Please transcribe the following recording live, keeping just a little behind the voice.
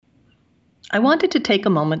I wanted to take a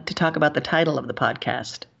moment to talk about the title of the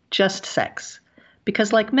podcast, Just Sex,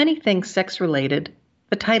 because like many things sex-related,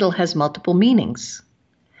 the title has multiple meanings.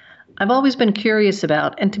 I've always been curious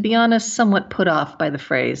about, and to be honest, somewhat put off by the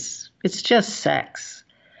phrase, it's just sex.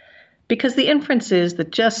 Because the inference is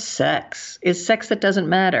that just sex is sex that doesn't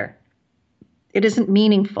matter. It isn't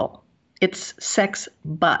meaningful. It's sex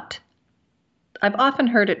but. I've often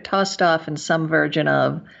heard it tossed off in some version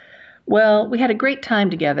of, well, we had a great time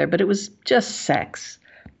together, but it was just sex.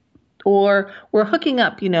 Or we're hooking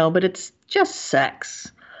up, but it's just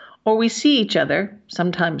sex. Or we see each other,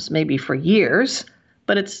 sometimes maybe for years,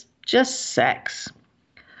 but it's just sex.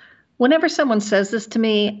 Whenever someone says this to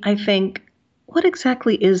me, I think, what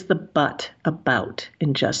exactly is the but about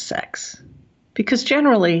in just sex? Because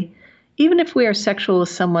generally, even if we are sexual with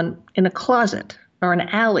someone in a closet or an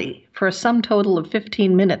alley for a sum total of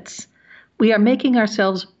 15 minutes, we are making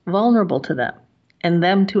ourselves vulnerable to them and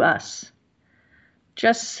them to us.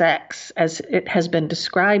 Just sex, as it has been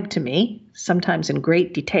described to me, sometimes in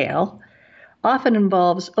great detail, often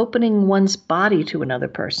involves opening one's body to another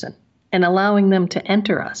person and allowing them to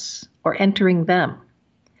enter us or entering them.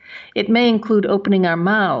 It may include opening our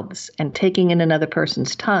mouths and taking in another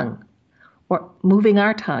person's tongue or moving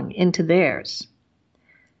our tongue into theirs.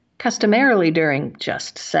 Customarily during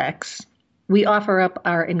just sex, we offer up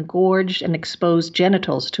our engorged and exposed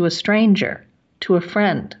genitals to a stranger, to a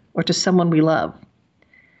friend, or to someone we love.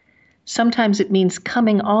 Sometimes it means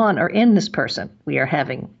coming on or in this person we are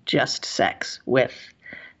having just sex with,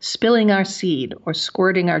 spilling our seed or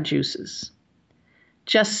squirting our juices.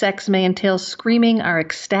 Just sex may entail screaming our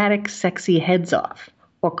ecstatic, sexy heads off,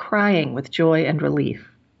 or crying with joy and relief.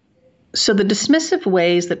 So the dismissive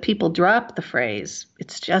ways that people drop the phrase,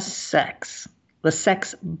 it's just sex, the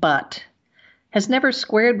sex but, has never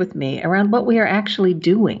squared with me around what we are actually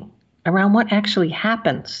doing, around what actually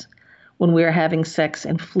happens when we are having sex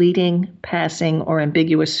in fleeting, passing, or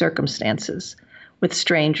ambiguous circumstances with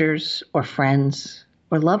strangers or friends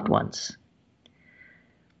or loved ones.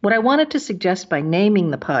 What I wanted to suggest by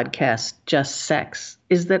naming the podcast Just Sex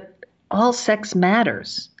is that all sex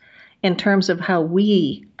matters in terms of how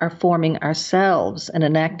we are forming ourselves and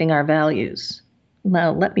enacting our values.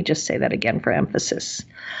 Now, let me just say that again for emphasis.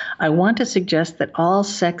 I want to suggest that all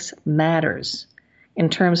sex matters in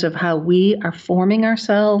terms of how we are forming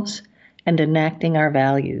ourselves and enacting our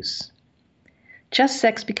values. Just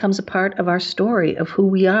sex becomes a part of our story of who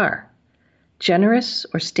we are. Generous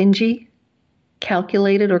or stingy,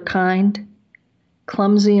 calculated or kind,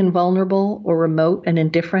 clumsy and vulnerable or remote and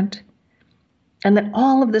indifferent. And that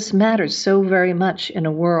all of this matters so very much in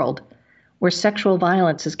a world where sexual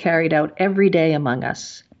violence is carried out every day among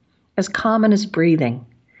us, as common as breathing,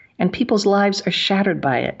 and people's lives are shattered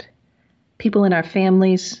by it. People in our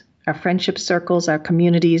families, our friendship circles, our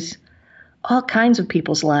communities, all kinds of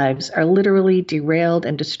people's lives are literally derailed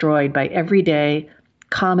and destroyed by everyday,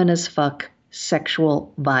 common as fuck,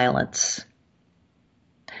 sexual violence.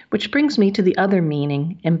 Which brings me to the other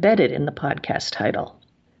meaning embedded in the podcast title.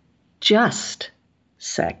 Just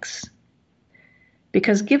sex.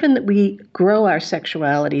 Because given that we grow our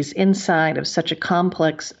sexualities inside of such a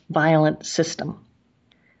complex, violent system,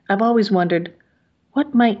 I've always wondered,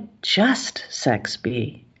 what might just sex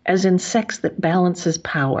be, as in sex that balances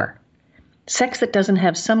power? Sex that doesn't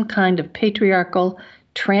have some kind of patriarchal,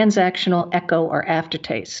 transactional echo or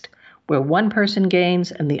aftertaste, where one person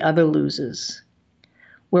gains and the other loses.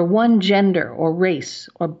 Where one gender or race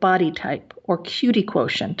or body type or cutie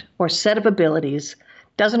quotient or set of abilities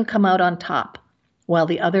doesn't come out on top, while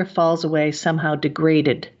the other falls away somehow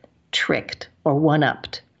degraded, tricked, or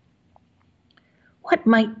one-upped. What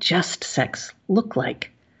might just sex look like,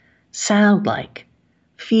 sound like,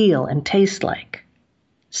 feel and taste like?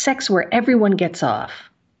 Sex where everyone gets off,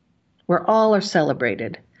 where all are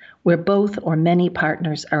celebrated, where both or many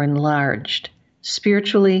partners are enlarged,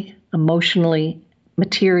 spiritually, emotionally,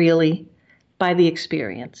 materially, by the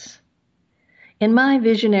experience. In my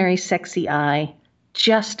visionary sexy eye,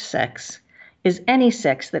 just sex is any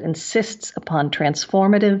sex that insists upon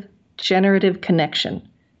transformative, generative connection,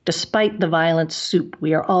 despite the violent soup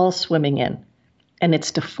we are all swimming in, and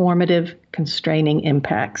its deformative, constraining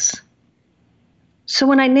impacts. So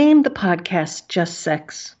when I named the podcast Just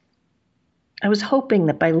Sex, I was hoping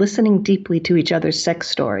that by listening deeply to each other's sex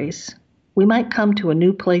stories, we might come to a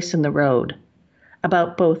new place in the road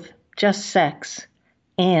about both just sex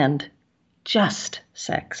and just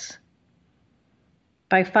sex.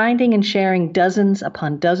 By finding and sharing dozens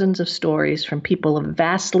upon dozens of stories from people of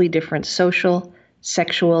vastly different social,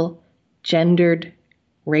 sexual, gendered,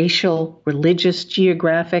 racial, religious,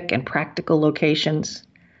 geographic, and practical locations,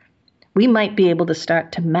 we might be able to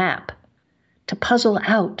start to map to puzzle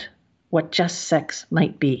out what just sex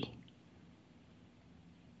might be.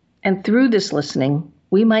 And through this listening,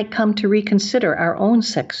 we might come to reconsider our own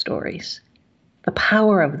sex stories, the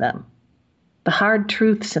power of them, the hard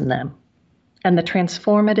truths in them, and the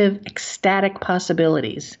transformative, ecstatic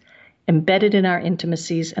possibilities embedded in our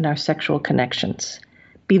intimacies and our sexual connections,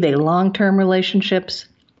 be they long-term relationships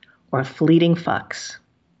or fleeting fucks.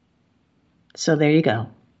 So there you go.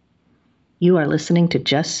 You are listening to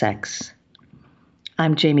Just Sex.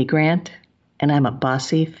 I'm Jamie Grant, and I'm a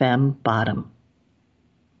bossy femme bottom.